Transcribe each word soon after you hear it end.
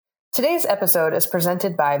Today's episode is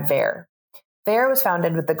presented by Vaer. Vaer was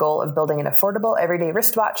founded with the goal of building an affordable everyday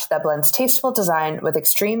wristwatch that blends tasteful design with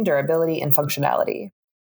extreme durability and functionality.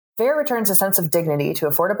 Vaer returns a sense of dignity to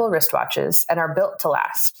affordable wristwatches and are built to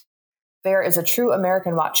last. Vaer is a true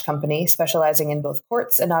American watch company specializing in both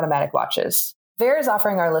quartz and automatic watches. Vaer is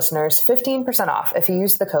offering our listeners 15% off if you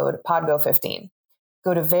use the code PODGO15.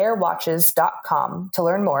 Go to vaerwatches.com to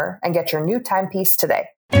learn more and get your new timepiece today.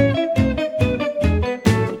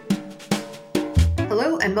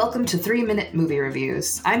 Hello and welcome to 3-Minute Movie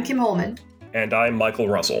Reviews. I'm Kim Holman. And I'm Michael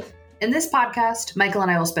Russell. In this podcast, Michael and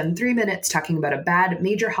I will spend 3 minutes talking about a bad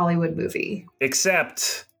major Hollywood movie.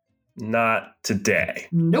 Except not today.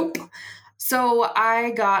 Nope. So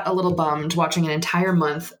I got a little bummed watching an entire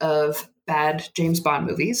month of bad James Bond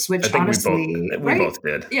movies, which I think honestly... we both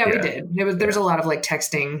did. Yeah, we did. There was a lot of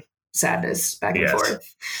texting sadness back and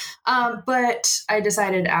forth. But I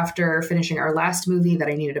decided after finishing our last movie that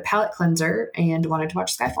I needed a palate cleanser and wanted to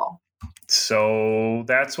watch Skyfall. So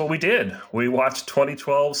that's what we did. We watched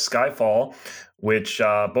 2012 Skyfall, which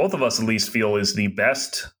both of us at least feel is the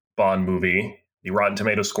best Bond movie. The Rotten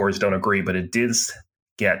Tomatoes scores don't agree, but it did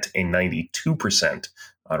get a 92%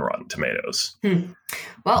 on Rotten Tomatoes.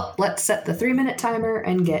 Well, let's set the 3-minute timer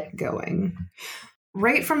and get going.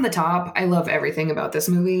 Right from the top, I love everything about this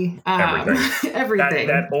movie. Everything.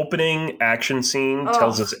 That opening action scene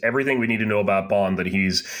tells us everything we need to know about Bond, that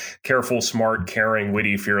he's careful, smart, caring,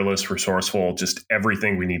 witty, fearless, resourceful, just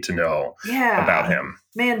everything we need to know about him.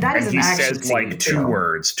 Man, that is an action scene. He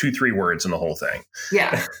says 2-3 words in the whole thing.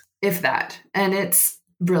 Yeah, if that. And it's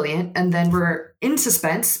brilliant. And then we're in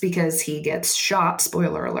suspense because he gets shot,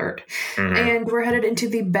 spoiler alert. Mm-hmm. And we're headed into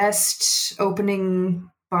the best opening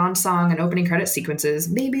Bond song and opening credit sequences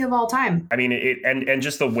maybe of all time. I mean, and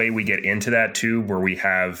just the way we get into that too, where we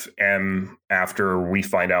have M, after we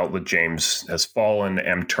find out that James has fallen,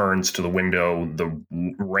 M turns to the window, the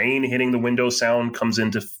rain hitting the window sound comes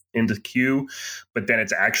into cue, but then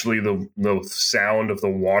it's actually the sound of the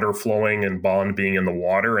water flowing and Bond being in the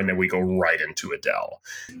water, and then we go right into Adele.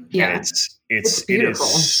 Yeah, and it is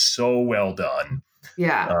so well done.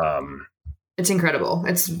 Yeah, it's incredible.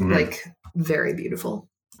 It's very beautiful.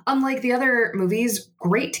 Unlike the other movies,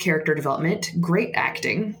 great character development, great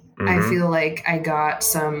acting. Mm-hmm. I feel like I got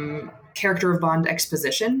some character of Bond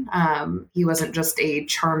exposition. He wasn't just a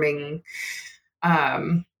charming,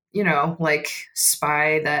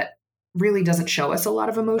 spy that really doesn't show us a lot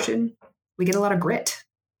of emotion. We get a lot of grit.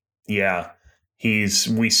 Yeah, we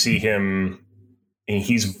see him.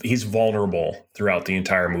 He's vulnerable throughout the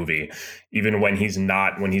entire movie, even when he's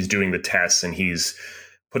doing the tests and he's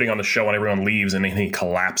putting on the show and everyone leaves and then he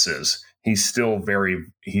collapses. He's still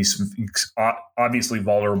he's obviously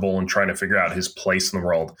vulnerable and trying to figure out his place in the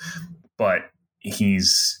world, but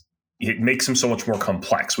it makes him so much more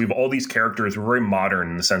complex. We have all these characters. We're very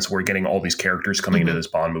modern in the sense we're getting all these characters coming into this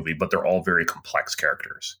Bond movie, but they're all very complex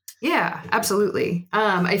characters. Yeah, absolutely.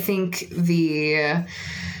 I think to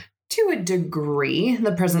a degree,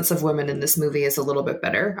 the presence of women in this movie is a little bit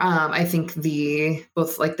better. I think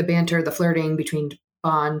both the banter, the flirting between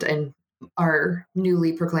Bond and our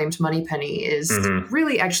newly proclaimed Moneypenny is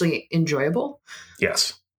really actually enjoyable.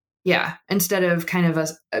 Yes. Yeah. Instead of kind of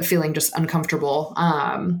feeling just uncomfortable,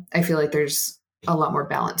 I feel like there's a lot more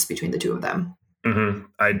balance between the two of them. Mm-hmm.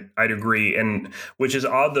 I'd agree. And which is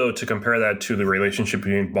odd, though, to compare that to the relationship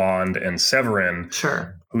between Bond and Severin.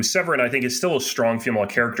 Sure. Who Severin, I think, is still a strong female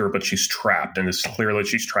character, but she's trapped, and it's clear that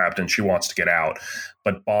she's trapped and she wants to get out.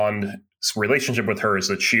 But Bond's relationship with her is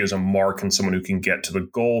that she is a mark and someone who can get to the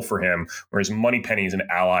goal for him, whereas Moneypenny is an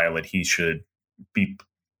ally that he should be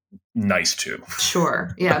nice to.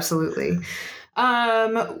 Sure. Yeah, absolutely.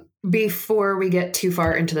 Before we get too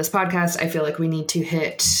far into this podcast, I feel like we need to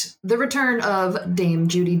hit the return of Dame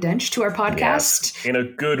Judi Dench to our podcast. Yes, in a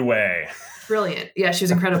good way. Brilliant. Yeah, she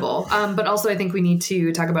was incredible. But also I think we need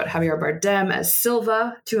to talk about Javier Bardem as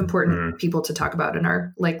Silva, two important people to talk about in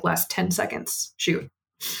our last 10 seconds. Shoot.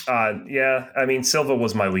 Yeah, I mean, Silva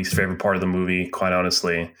was my least favorite part of the movie, quite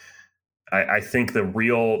honestly. I think the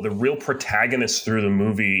real protagonist through the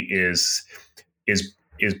movie is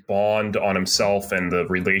Bond on himself and the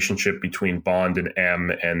relationship between Bond and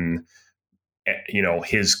M, and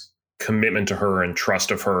his commitment to her and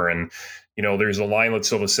trust of her. And there's a line that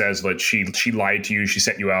Silva says that she lied to you, she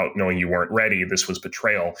sent you out knowing you weren't ready. This was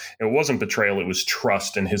betrayal. And it wasn't betrayal, it was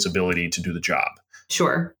trust in his ability to do the job.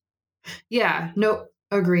 Sure. Yeah, no,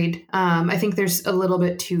 agreed. I think there's a little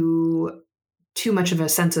bit too much of a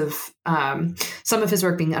sense of some of his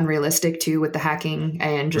work being unrealistic too, with the hacking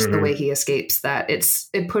and just the way he escapes, that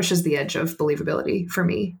it pushes the edge of believability for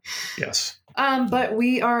me. Yes. But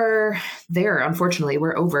we are there, unfortunately.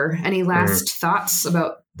 We're over. Any last thoughts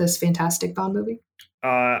about this fantastic Bond movie?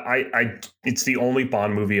 It's the only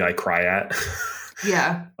Bond movie I cry at.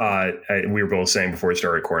 Yeah. We were both saying before we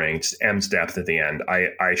started recording, it's M's death at the end.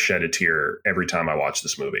 I shed a tear every time I watch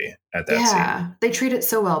this movie at that scene. Yeah, they treat it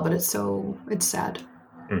so well, but it's sad.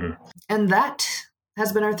 Mm-hmm. And that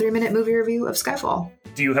has been our 3-minute movie review of Skyfall.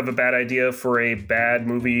 Do you have a bad idea for a bad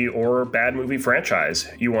movie or bad movie franchise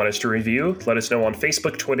you want us to review? Let us know on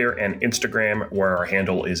Facebook, Twitter, and Instagram, where our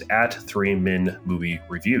handle is at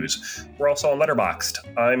 3MinMovieReviews. We're also on Letterboxd.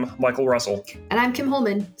 I'm Michael Russell. And I'm Kim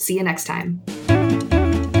Holman. See you next time.